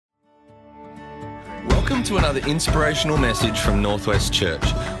Welcome to another inspirational message from Northwest Church.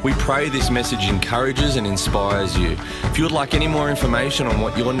 We pray this message encourages and inspires you. If you would like any more information on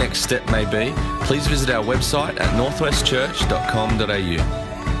what your next step may be, please visit our website at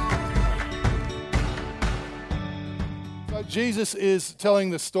northwestchurch.com.au. So Jesus is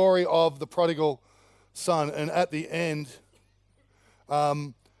telling the story of the prodigal son, and at the end,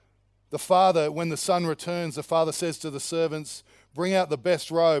 the father, when the son returns, the father says to the servants, "Bring out the best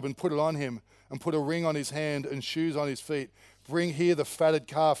robe and put it on him, and put a ring on his hand and shoes on his feet. Bring here the fatted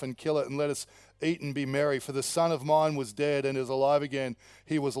calf and kill it, and let us eat and be merry. For the son of mine was dead and is alive again.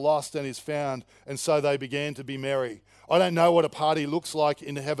 He was lost and is found." And so they began to be merry. I don't know what a party looks like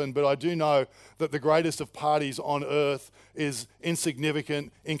in heaven, but I do know that the greatest of parties on earth is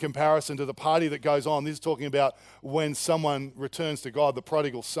insignificant in comparison to the party that goes on. This is talking about when someone returns to God, the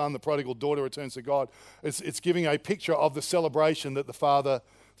prodigal son, the prodigal daughter returns to God. It's giving a picture of the celebration that the Father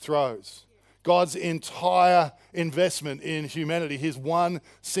throws. God's entire investment in humanity, his one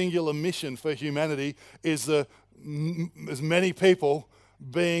singular mission for humanity is as many people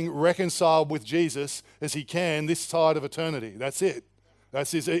being reconciled with Jesus as he can this side of eternity. That's it.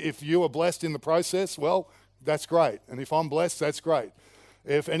 If you are blessed in the process, well, that's great. And if I'm blessed, that's great.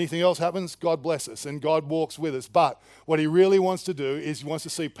 If anything else happens, God bless us and God walks with us. But what he really wants to do is he wants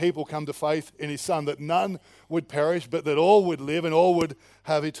to see people come to faith in his son, that none would perish, but that all would live and all would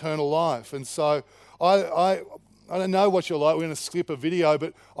have eternal life. And so I don't know what you're like. We're going to skip a video,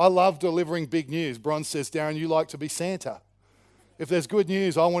 but I love delivering big news. Bron says, "Darren, you like to be Santa." If there's good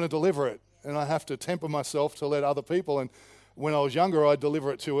news, I want to deliver it. And I have to temper myself to let other people. And when I was younger, I'd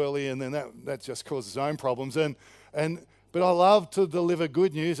deliver it too early, and then that just causes its own problems. But I love to deliver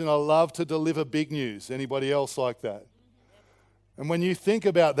good news, and I love to deliver big news. Anybody else like that? And when you think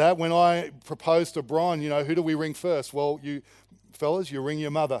about that, when I proposed to Bron, who do we ring first? Well, you fellas, you ring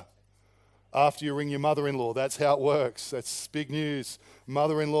your mother. After you ring your mother-in-law. That's how it works. That's big news.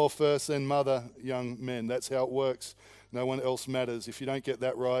 Mother-in-law first, then mother, young men. That's how it works. No one else matters. If you don't get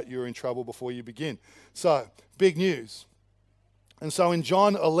that right, you're in trouble before you begin. So, big news. And so in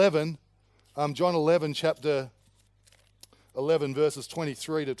John 11, chapter 11, verses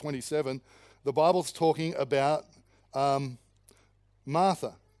 23 to 27, the Bible's talking about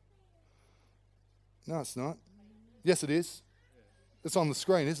Martha. No, it's not. Yes, it is. It's on the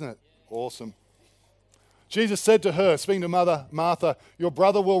screen, isn't it? Awesome. Jesus said to her, speaking to Mother Martha, "Your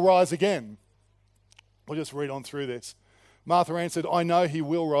brother will rise again." We'll just read on through this. Martha answered, "I know he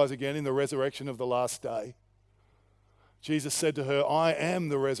will rise again in the resurrection of the last day." Jesus said to her, "I am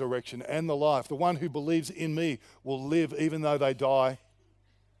the resurrection and the life. The one who believes in me will live even though they die.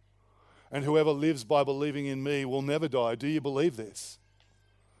 And whoever lives by believing in me will never die. Do you believe this?"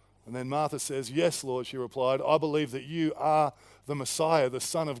 And then Martha says, "Yes, Lord," she replied. "I believe that you are the Messiah, the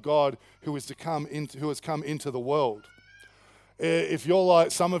Son of God, who has come into the world." If you're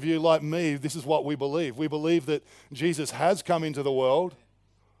like some of you like me, this is what we believe. We believe that Jesus has come into the world,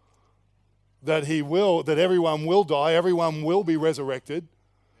 that everyone will die, everyone will be resurrected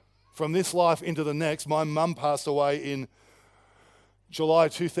from this life into the next. My mum passed away in July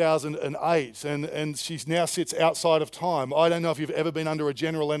 2008, and she now sits outside of time. I don't know if you've ever been under a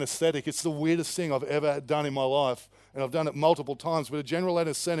general anesthetic. It's the weirdest thing I've ever done in my life, and I've done it multiple times. But a general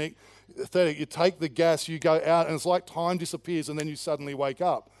anesthetic, you take the gas, you go out, and it's like time disappears, and then you suddenly wake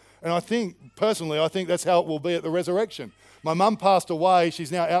up. And I think that's how it will be at the resurrection. My mum passed away,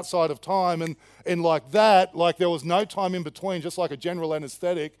 she's now outside of time, and like there was no time in between, just like a general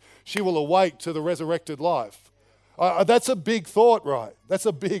anesthetic, she will awake to the resurrected life. That's a big thought, right? That's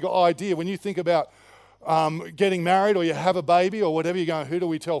a big idea. When you think about getting married or you have a baby or whatever, you're going, who do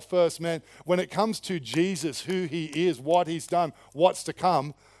we tell first? Man, when it comes to Jesus, who he is, what he's done, what's to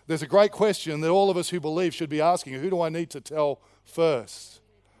come, there's a great question that all of us who believe should be asking: who do I need to tell first?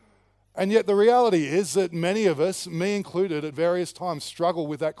 And yet the reality is that many of us, me included, at various times struggle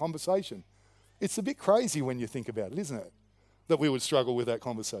with that conversation. It's a bit crazy when you think about it, isn't it? That we would struggle with that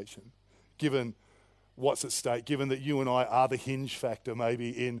conversation, given what's at stake, given that you and I are the hinge factor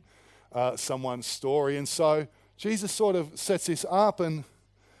maybe in someone's story. And so Jesus sort of sets this up and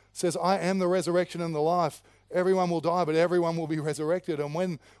says, "I am the resurrection and the life. Everyone will die, but everyone will be resurrected. And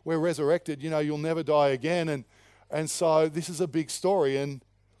when we're resurrected, you'll never die again." And so this is a big story, and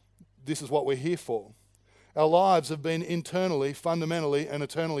this is what we're here for. Our lives have been internally, fundamentally, and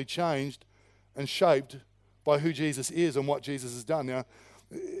eternally changed and shaped by who Jesus is and what Jesus has done. Now,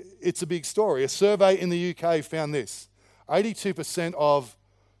 it's a big story. A survey in the UK found this: 82% of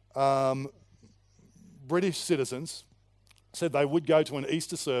British citizens said they would go to an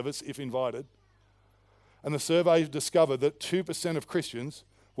Easter service if invited. And the survey discovered that 2% of Christians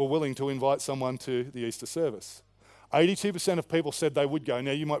were willing to invite someone to the Easter service. 82% of people said they would go.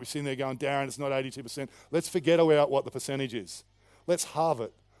 Now, you might be sitting there going, Darren, it's not 82%. Let's forget about what the percentage is. Let's halve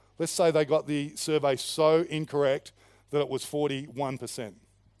it. Let's say they got the survey so incorrect that it was 41%.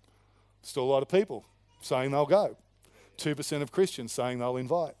 Still a lot of people saying they'll go. 2% of Christians saying they'll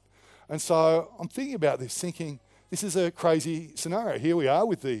invite. And so I'm thinking about this, thinking, this is a crazy scenario. Here we are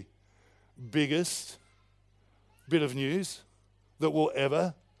with the biggest bit of news that will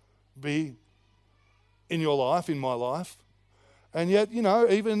ever be in your life, in my life. And yet, you know,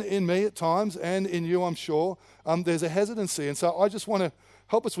 even in me at times and in you, I'm sure, there's a hesitancy. And so I just want to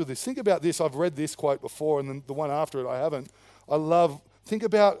help us with this. Think about this. I've read this quote before, and then the one after it I haven't. Think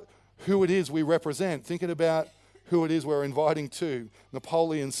about who it is we represent. Thinking about who it is we're inviting to.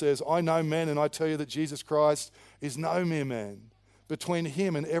 Napoleon says, I know men, and I tell you that Jesus Christ is no mere man. Between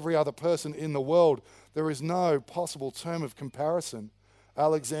him and every other person in the world, there is no possible term of comparison.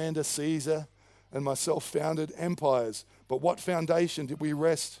 Alexander, Caesar, and myself founded empires. But what foundation did we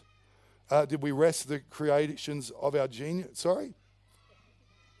rest the creations of our genius?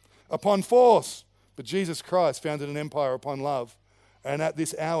 Upon force. But Jesus Christ founded an empire upon love. And at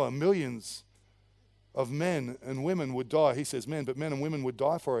this hour, millions of men and women would die. He says men, but men and women would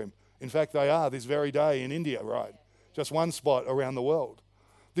die for him. In fact, they are this very day in India, right? Just one spot around the world.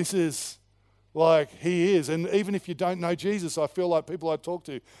 This is like he is. And even if you don't know Jesus, I feel like people I talk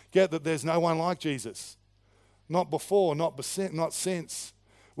to get that there's no one like Jesus. Not before, not since.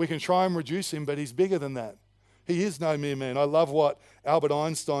 We can try and reduce him, but he's bigger than that. He is no mere man. I love what Albert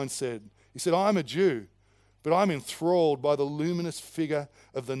Einstein said. He said, I'm a Jew, but I'm enthralled by the luminous figure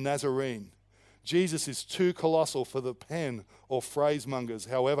of the Nazarene. Jesus is too colossal for the pen or phrasemongers,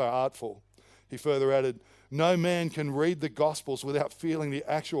 however artful. He further added, no man can read the Gospels without feeling the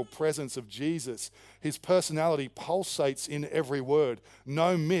actual presence of Jesus. His personality pulsates in every word.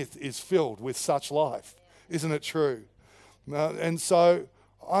 No myth is filled with such life. Isn't it true? And so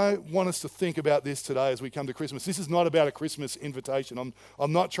I want us to think about this today as we come to Christmas. This is not about a Christmas invitation.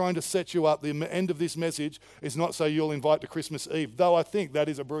 I'm not trying to set you up. The end of this message is not so you'll invite to Christmas Eve, though I think that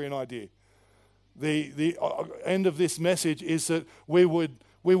is a brilliant idea. The end of this message is that we would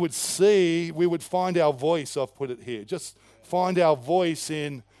find our voice, I've put it here. Just find our voice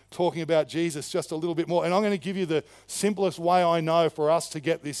in talking about Jesus just a little bit more. And I'm going to give you the simplest way I know for us to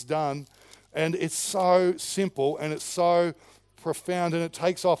get this done. And it's so simple and it's so profound and it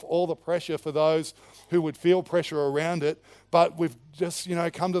takes off all the pressure for those who would feel pressure around it. But we've just,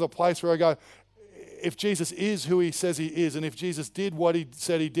 come to the place where I go, if Jesus is who he says he is, and if Jesus did what he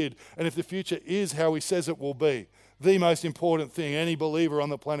said he did, and if the future is how he says it will be, the most important thing any believer on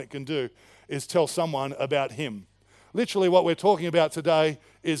the planet can do is tell someone about him. Literally what we're talking about today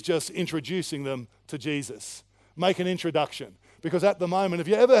is just introducing them to Jesus. Make an introduction. Because at the moment, have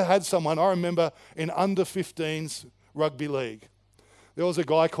you ever had someone, I remember in under 15s rugby league, there was a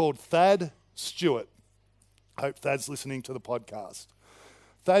guy called Thad Stewart. I hope Thad's listening to the podcast.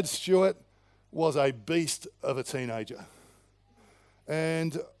 Thad Stewart was a beast of a teenager.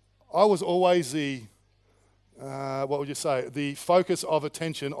 And I was always the focus of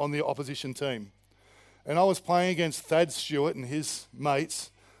attention on the opposition team. And I was playing against Thad Stewart and his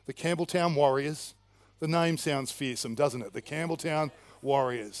mates, the Campbelltown Warriors. The name sounds fearsome, doesn't it? The Campbelltown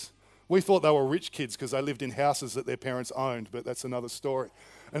Warriors. We thought they were rich kids because they lived in houses that their parents owned, but that's another story.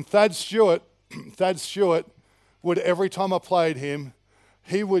 And Thad Stewart would, every time I played him,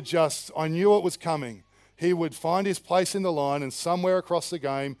 I knew it was coming. He would find his place in the line and somewhere across the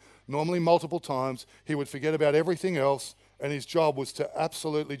game, normally multiple times, he would forget about everything else and his job was to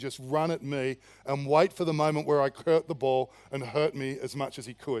absolutely just run at me and wait for the moment where I caught the ball and hurt me as much as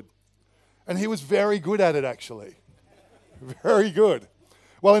he could. And he was very good at it, actually. Very good.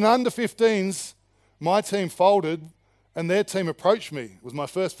 Well, in under 15s, my team folded and their team approached me. It was my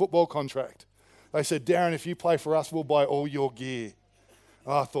first football contract. They said, Darren, if you play for us, we'll buy all your gear.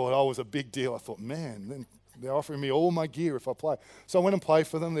 I thought I was a big deal. I thought, man, then they're offering me all my gear if I play. So I went and played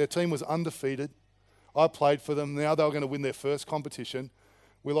for them. Their team was undefeated. I played for them. Now they were going to win their first competition.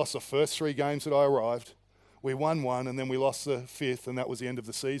 We lost the first 3 games that I arrived. We won 1, and then we lost the 5th, and that was the end of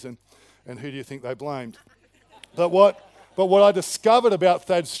the season. And who do you think they blamed? But what I discovered about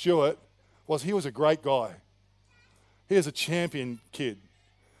Thad Stewart was he was a great guy. He was a champion kid.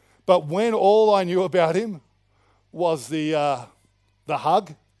 But when all I knew about him was the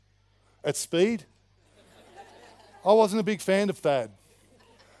hug at speed, I wasn't a big fan of Thad.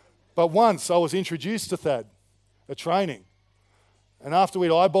 But once I was introduced to Thad at training, and after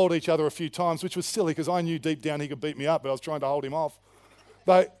we'd eyeballed each other a few times, which was silly because I knew deep down he could beat me up, but I was trying to hold him off.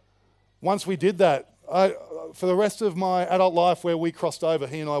 But once we did that, For the rest of my adult life where we crossed over,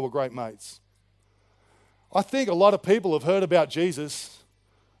 he and I were great mates. I think a lot of people have heard about Jesus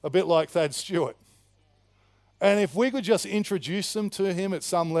a bit like Thad Stewart. And if we could just introduce them to him at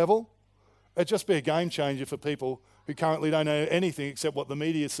some level, it'd just be a game changer for people who currently don't know anything except what the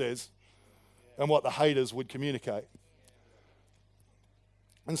media says and what the haters would communicate.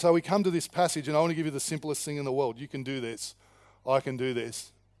 And so we come to this passage, and I want to give you the simplest thing in the world. You can do this. I can do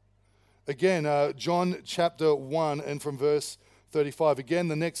this. Again, John chapter 1 and from verse 35. Again,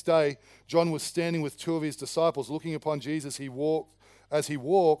 the next day, John was standing with two of his disciples. Looking upon Jesus, as he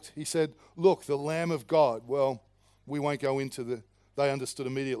walked, he said, "Look, the Lamb of God." Well, we won't go into they understood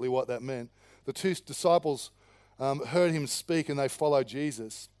immediately what that meant. The two disciples heard him speak, and they followed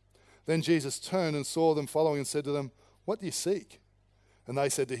Jesus. Then Jesus turned and saw them following and said to them, "What do you seek?" And they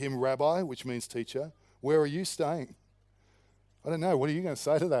said to him, "Rabbi," which means teacher, "where are you staying?" I don't know. What are you going to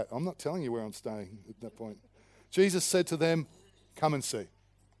say to that? I'm not telling you where I'm staying at that point. Jesus said to them, "Come and see.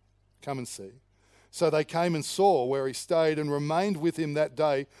 Come and see." So they came and saw where he stayed and remained with him that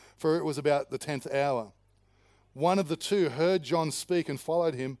day, for it was about the 10th hour. One of the two heard John speak and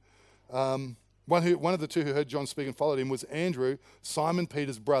followed him. One of the two who heard John speak and followed him was Andrew, Simon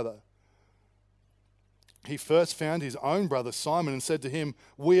Peter's brother. He first found his own brother Simon and said to him,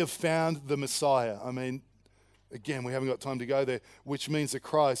 "We have found the Messiah." I mean, again, we haven't got time to go there, which means the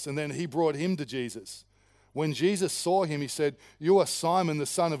Christ. And then he brought him to Jesus. When Jesus saw him, he said, "You are Simon, the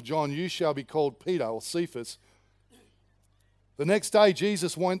son of John. You shall be called Peter," or Cephas. The next day,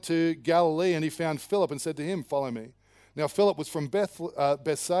 Jesus went to Galilee, and he found Philip and said to him, "Follow me." Now, Philip was from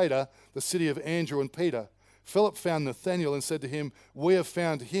Bethsaida, the city of Andrew and Peter. Philip found Nathanael and said to him, "We have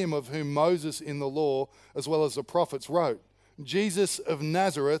found him of whom Moses in the law, as well as the prophets, wrote, Jesus of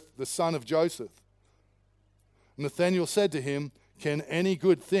Nazareth, the son of Joseph." Nathanael said to him, "Can any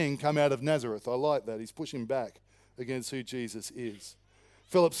good thing come out of Nazareth?" I like that. He's pushing back against who Jesus is.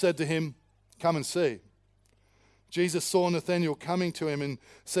 Philip said to him, "Come and see." Jesus saw Nathanael coming to him and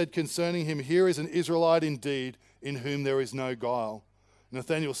said concerning him, "Here is an Israelite indeed, in whom there is no guile."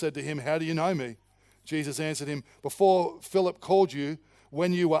 Nathanael said to him, "How do you know me?" Jesus answered him, "Before Philip called you,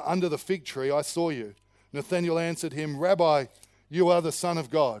 when you were under the fig tree, I saw you." Nathanael answered him, "Rabbi, you are the Son of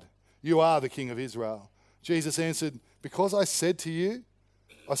God. You are the King of Israel." Jesus answered, "Because I said to you,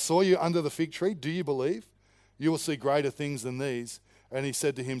 I saw you under the fig tree, do you believe? You will see greater things than these." And he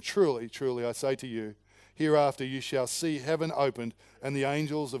said to him, "Truly, truly, I say to you, hereafter you shall see heaven opened and the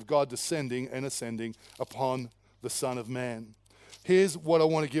angels of God descending and ascending upon the Son of Man." Here's what I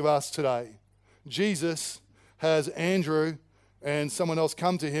want to give us today. Jesus has Andrew and someone else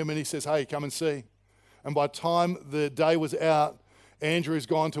come to him, and he says, "Hey, come and see." And by the time the day was out, Andrew's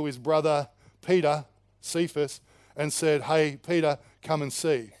gone to his brother Peter, Cephas, and said, "Hey, Peter, come and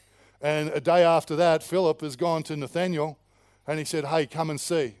see." And a day after that, Philip has gone to Nathanael, and he said, "Hey, come and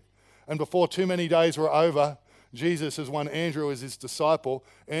see." And before too many days were over, Jesus has won Andrew as his disciple.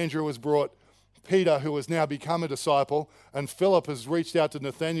 Andrew has brought Peter, who has now become a disciple, and Philip has reached out to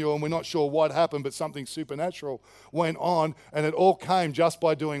Nathanael, and we're not sure what happened, but something supernatural went on, and it all came just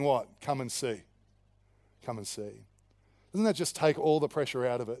by doing what? Come and see. Come and see. Doesn't that just take all the pressure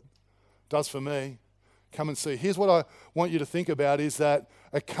out of it? It does for me. Come and see. Here's what I want you to think about is that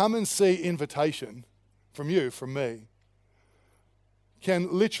a come and see invitation from you, from me,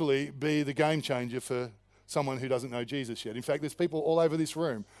 can literally be the game changer for someone who doesn't know Jesus yet. In fact, there's people all over this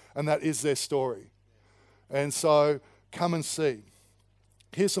room, and that is their story. And so, come and see.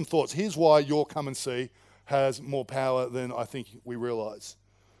 Here's some thoughts. Here's why your come and see has more power than I think we realize.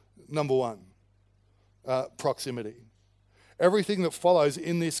 Number one, proximity. Everything that follows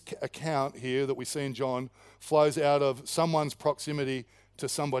in this account here that we see in John flows out of someone's proximity to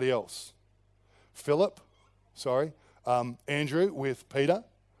somebody else. Andrew with Peter,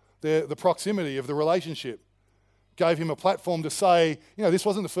 the proximity of the relationship gave him a platform to say, this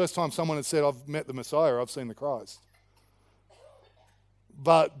wasn't the first time someone had said, "I've met the Messiah, I've seen the Christ."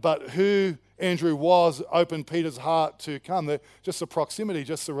 But who Andrew was opened Peter's heart to come. Just the proximity,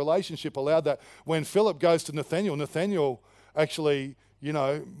 just the relationship allowed that. When Philip goes to Nathanael actually,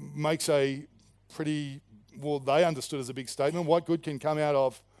 makes a pretty, they understood as a big statement, what good can come out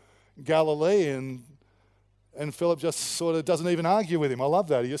of Galilee? And Philip just sort of doesn't even argue with him. I love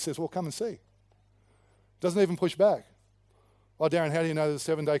that. He just says, "Well, come and see." Doesn't even push back. "Oh, Darren, how do you know there's a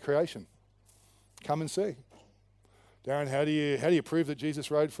 7-day creation?" Come and see. "Darren, how do you prove that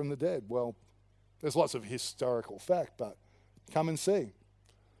Jesus rose from the dead?" Well, there's lots of historical fact, but come and see.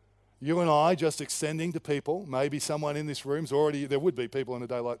 You and I just extending to people, maybe someone in this room's already, there would be people in a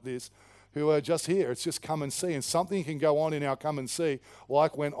day like this who are just here. It's just come and see. And something can go on in our come and see,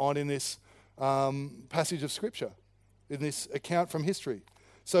 like went on in this passage of Scripture, in this account from history.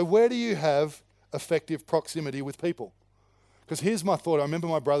 So where do you have effective proximity with people? Because here's my thought. I remember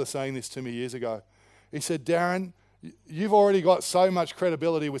my brother saying this to me years ago. He said, Darren, you've already got so much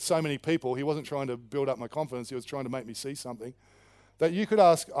credibility with so many people. He wasn't trying to build up my confidence. He was trying to make me see something. That you could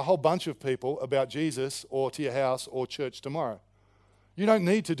ask a whole bunch of people about Jesus or to your house or church tomorrow. You don't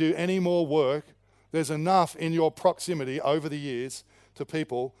need to do any more work. There's enough in your proximity over the years to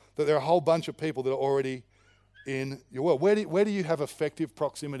people that there are a whole bunch of people that are already in your world. Where do you have effective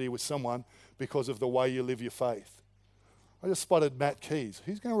proximity with someone because of the way you live your faith? I just spotted Matt Keys.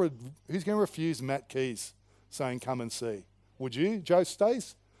 Who's going to refuse Matt Keys saying, come and see? Would you, Joe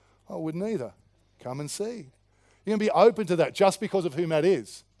Stace? I wouldn't either. Come and see. You're going to be open to that just because of who Matt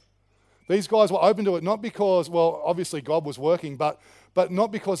is. These guys were open to it not because, well, obviously God was working, but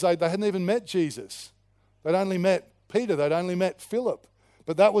not because they hadn't even met Jesus. They'd only met Peter. They'd only met Philip.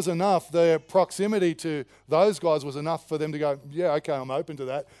 But that was enough. Their proximity to those guys was enough for them to go, yeah, okay, I'm open to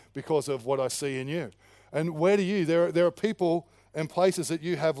that because of what I see in you. And where do you? There are people and places that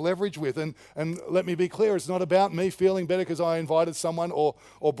you have leverage with. And let me be clear, it's not about me feeling better because I invited someone or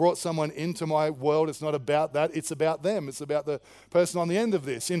brought someone into my world. It's not about that. It's about them. It's about the person on the end of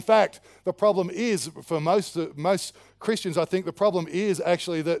this. In fact, the problem is, for most Christians, I think the problem is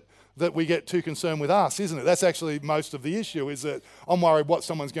actually that we get too concerned with us, isn't it? That's actually most of the issue, is that I'm worried what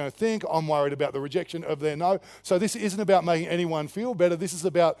someone's going to think. I'm worried about the rejection of their no. So this isn't about making anyone feel better. This is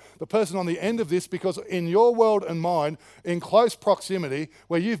about the person on the end of this, because in your world and mine, in close proximity,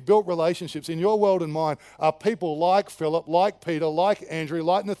 where you've built relationships, in your world and mine are people like Philip, like Peter, like Andrew,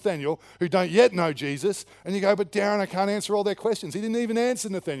 like Nathaniel, who don't yet know Jesus. And you go, but Darren, I can't answer all their questions. He didn't even answer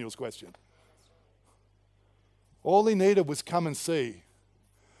Nathaniel's question. All he needed was come and see.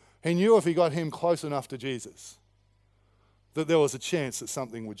 He knew if he got him close enough to Jesus that there was a chance that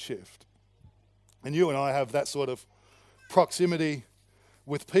something would shift. And you and I have that sort of proximity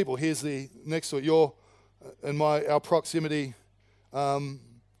with people. Here's the next thought. Our proximity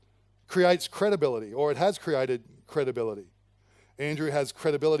creates credibility, or it has created credibility. Andrew has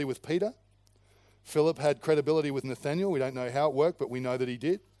credibility with Peter. Philip had credibility with Nathaniel. We don't know how it worked, but we know that he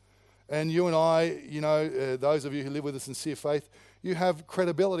did. And you and I, those of you who live with a sincere faith, you have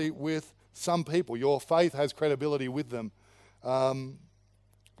credibility with some people. Your faith has credibility with them.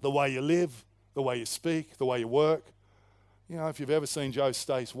 The way you live, the way you speak, the way you work. If you've ever seen Joe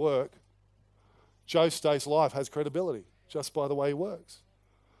Stace work, Joe Stace's life has credibility just by the way he works.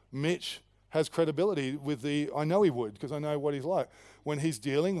 Mitch has credibility with I know he would, because I know what he's like. When he's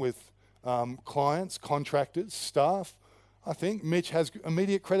dealing with clients, contractors, staff, I think Mitch has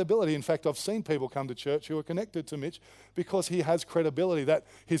immediate credibility. In fact, I've seen people come to church who are connected to Mitch because he has credibility. That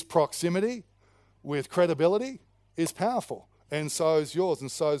his proximity with credibility is powerful. And so is yours, and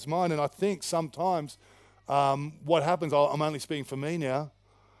so is mine. And I think sometimes what happens, I'm only speaking for me now,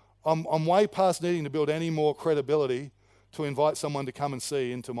 I'm way past needing to build any more credibility to invite someone to come and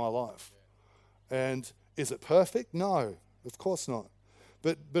see into my life. And is it perfect? No, of course not.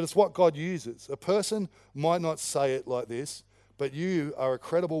 But it's what God uses. A person might not say it like this, but you are a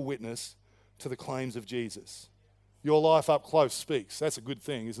credible witness to the claims of Jesus. Your life up close speaks. That's a good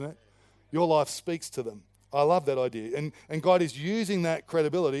thing, isn't it? Your life speaks to them. I love that idea. And God is using that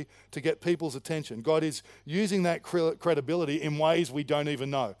credibility to get people's attention. God is using that credibility in ways we don't even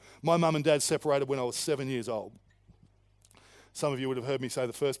know. My mum and dad separated when I was 7 years old. Some of you would have heard me say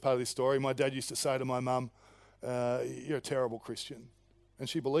the first part of this story. My dad used to say to my mum, you're a terrible Christian. And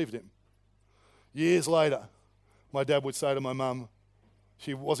she believed him. Years later, my dad would say to my mum,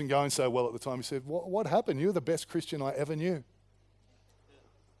 she wasn't going so well at the time, he said, what happened? You were the best Christian I ever knew.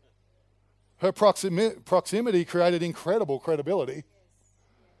 Her proximity created incredible credibility.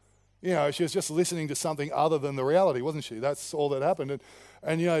 She was just listening to something other than the reality, wasn't she? That's all that happened.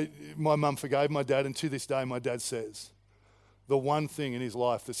 And my mum forgave my dad, and to this day my dad says, the one thing in his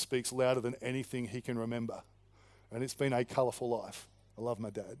life that speaks louder than anything he can remember, and it's been a colourful life. I love my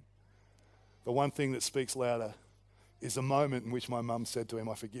dad. The one thing that speaks louder is the moment in which my mum said to him,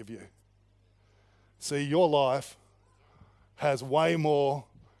 I forgive you. See, your life has way more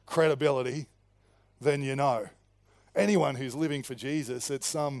credibility than you know. Anyone who's living for Jesus at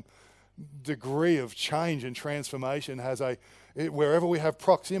some degree of change and transformation has wherever we have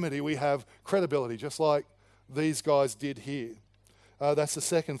proximity, we have credibility, just like these guys did here. That's the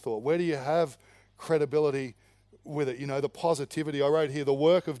second thought. Where do you have credibility with it? The positivity. I wrote here, the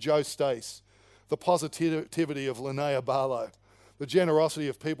work of Joe Stace, the positivity of Linnea Barlow, the generosity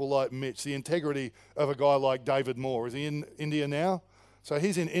of people like Mitch, the integrity of a guy like David Moore. Is he in India now? So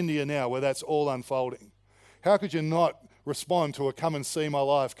he's in India now, where that's all unfolding. How could you not respond to a come and see my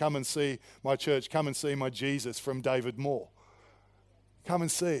life, come and see my church, come and see my Jesus from David Moore. Come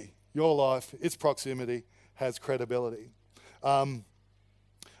and see your life, its proximity has credibility.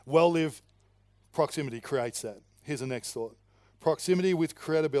 Well-lived proximity creates that. Here's the next thought. Proximity with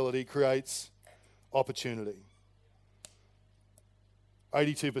credibility creates opportunity.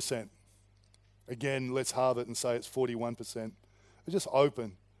 82%. Again, let's halve it and say it's 41%. It's just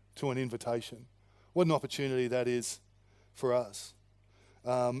open to an invitation. What an opportunity that is for us.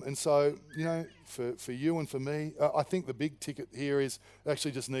 And so, for you and for me, I think the big ticket here is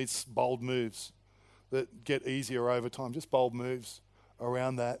actually just needs bold moves that get easier over time. Just bold moves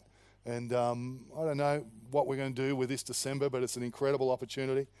around that. And I don't know what we're going to do with this December, but it's an incredible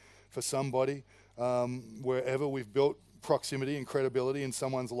opportunity for somebody. Wherever we've built proximity and credibility in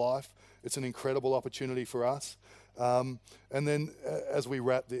someone's life, it's an incredible opportunity for us. And then as we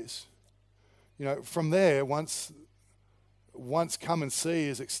wrap this, from there, once come and see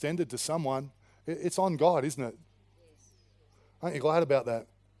is extended to someone, it's on God, isn't it? Aren't you glad about that?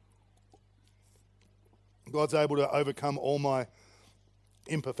 God's able to overcome all my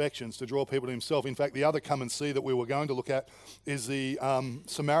imperfections to draw people to himself. In fact, the other come and see that we were going to look at is the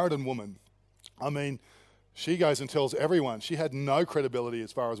Samaritan woman. I mean, she goes and tells everyone. She had no credibility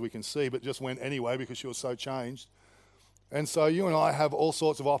as far as we can see, but just went anyway because she was so changed. And so you and I have all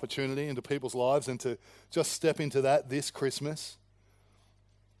sorts of opportunity into people's lives, and to just step into that this Christmas.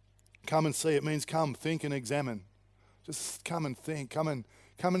 Come and see. It means come, think and examine. Just come and think. Come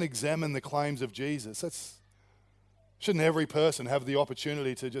and examine the claims of Jesus. Shouldn't every person have the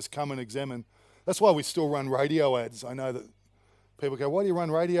opportunity to just come and examine? That's why we still run radio ads. I know that people go, why do you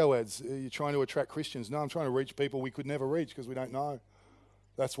run radio ads? Are you trying to attract Christians? No, I'm trying to reach people we could never reach because we don't know.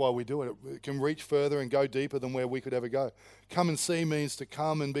 That's why we do it. It can reach further and go deeper than where we could ever go. Come and see means to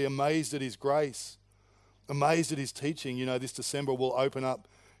come and be amazed at his grace, amazed at his teaching. This December we'll open up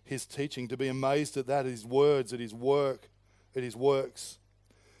his teaching, to be amazed at that, at his words, at his work, at his works.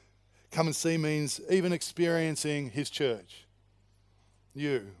 Come and see means even experiencing his church.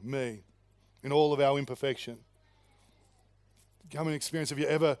 You, me, in all of our imperfection. Come and experience. Have you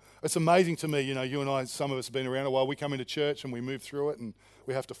ever, it's amazing to me, you and I, some of us have been around a while, we come into church and we move through it and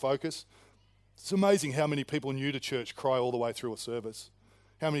we have to focus. It's amazing how many people new to church cry all the way through a service.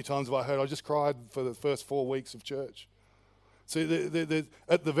 How many times have I heard, I just cried for the first 4 weeks of church. So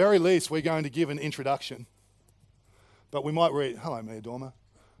at the very least, we're going to give an introduction. But we might read, hello, Mia Dorma.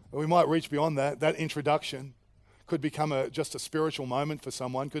 We might reach beyond that. That introduction could become just a spiritual moment for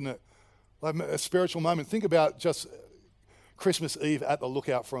someone, couldn't it? Like a spiritual moment. Think about just Christmas Eve at the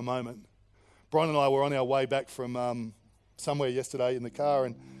Lookout for a moment. Brian and I were on our way back from somewhere yesterday in the car,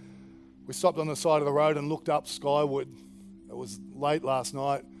 and we stopped on the side of the road and looked up skyward. It was late last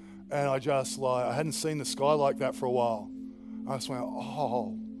night, and I hadn't seen the sky like that for a while. I just went,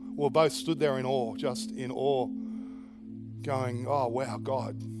 oh. We both stood there in awe, just in awe, going, oh, wow,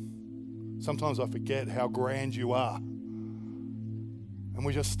 God. Sometimes I forget how grand you are. And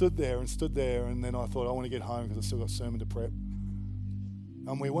we just stood there, and then I thought, I want to get home because I still got a sermon to prep.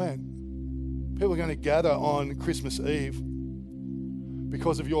 And we went. People are going to gather on Christmas Eve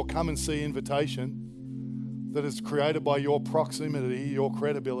because of your come and see invitation that is created by your proximity, your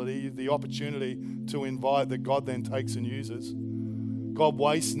credibility, the opportunity to invite that God then takes and uses. God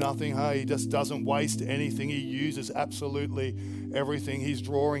wastes nothing, He just doesn't waste anything. He uses absolutely everything. He's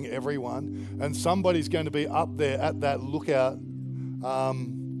drawing everyone. And somebody's going to be up there at that lookout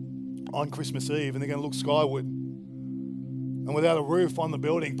on Christmas Eve, and they're going to look skyward. And without a roof on the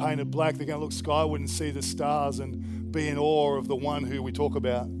building painted black, they're going to look skyward and see the stars and be in awe of the one who we talk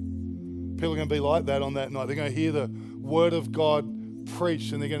about. People are going to be like that on that night. They're going to hear the word of God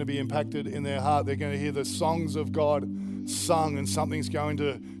preached, and they're going to be impacted in their heart. They're going to hear the songs of God sung, and something's going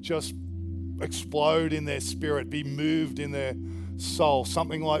to just explode in their spirit, be moved in their soul.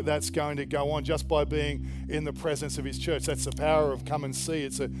 Something like that's going to go on just by being in the presence of his church. That's the power of come and see.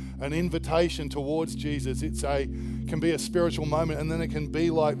 It's an invitation towards Jesus. Can be a spiritual moment, and then it can be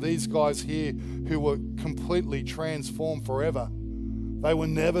like these guys here who were completely transformed forever. They were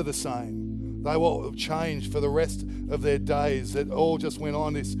never the same. They were changed for the rest of their days. It all just went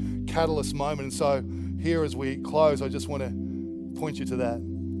on, this catalyst moment. And so here as we close, I just want to point you to that.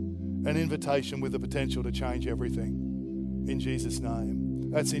 An invitation with the potential to change everything. In Jesus' name.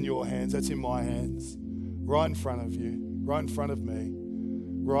 That's in your hands. That's in my hands. Right in front of you. Right in front of me.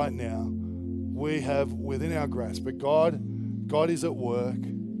 Right now. We have within our grasp. But God is at work.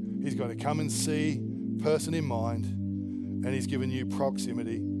 He's got to come and see person in mind. And he's given you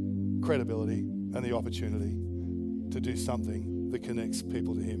proximity, credibility, and the opportunity to do something that connects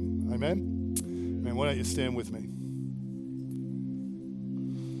people to him. Amen? Amen. Why don't you stand with me?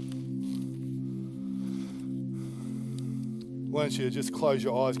 Why don't you just close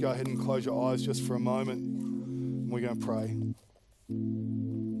your eyes? Go ahead and close your eyes just for a moment. We're going to pray.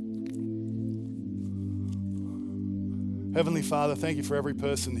 Heavenly Father, thank you for every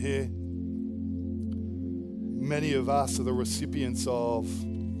person here. Many of us are the recipients of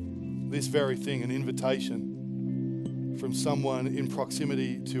this very thing, an invitation from someone in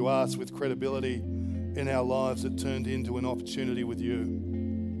proximity to us with credibility in our lives that turned into an opportunity with you.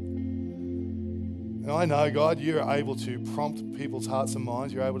 And I know, God, you're able to prompt people's hearts and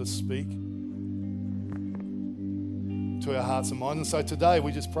minds. You're able to speak to our hearts and minds. And so today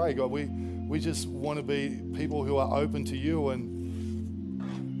we just pray, God, we just want to be people who are open to you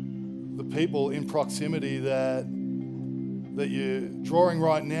and the people in proximity that you're drawing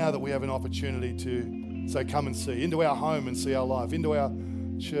right now, that we have an opportunity to say, come and see, into our home and see our life, into our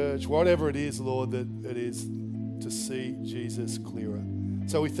church, whatever it is, Lord, that it is to see Jesus clearer.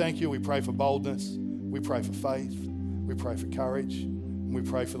 So we thank you. We pray for boldness. We pray for faith. We pray for courage. And we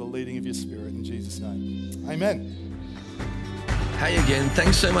pray for the leading of your Spirit in Jesus' name. Amen. Hey again,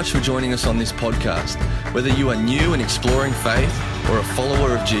 thanks so much for joining us on this podcast. Whether you are new and exploring faith or a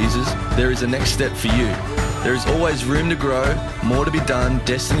follower of Jesus, there is a next step for you. There is always room to grow, more to be done,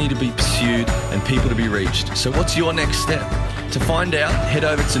 destiny to be pursued, and people to be reached. So what's your next step? To find out, head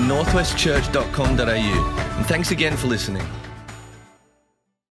over to northwestchurch.com.au. And thanks again for listening.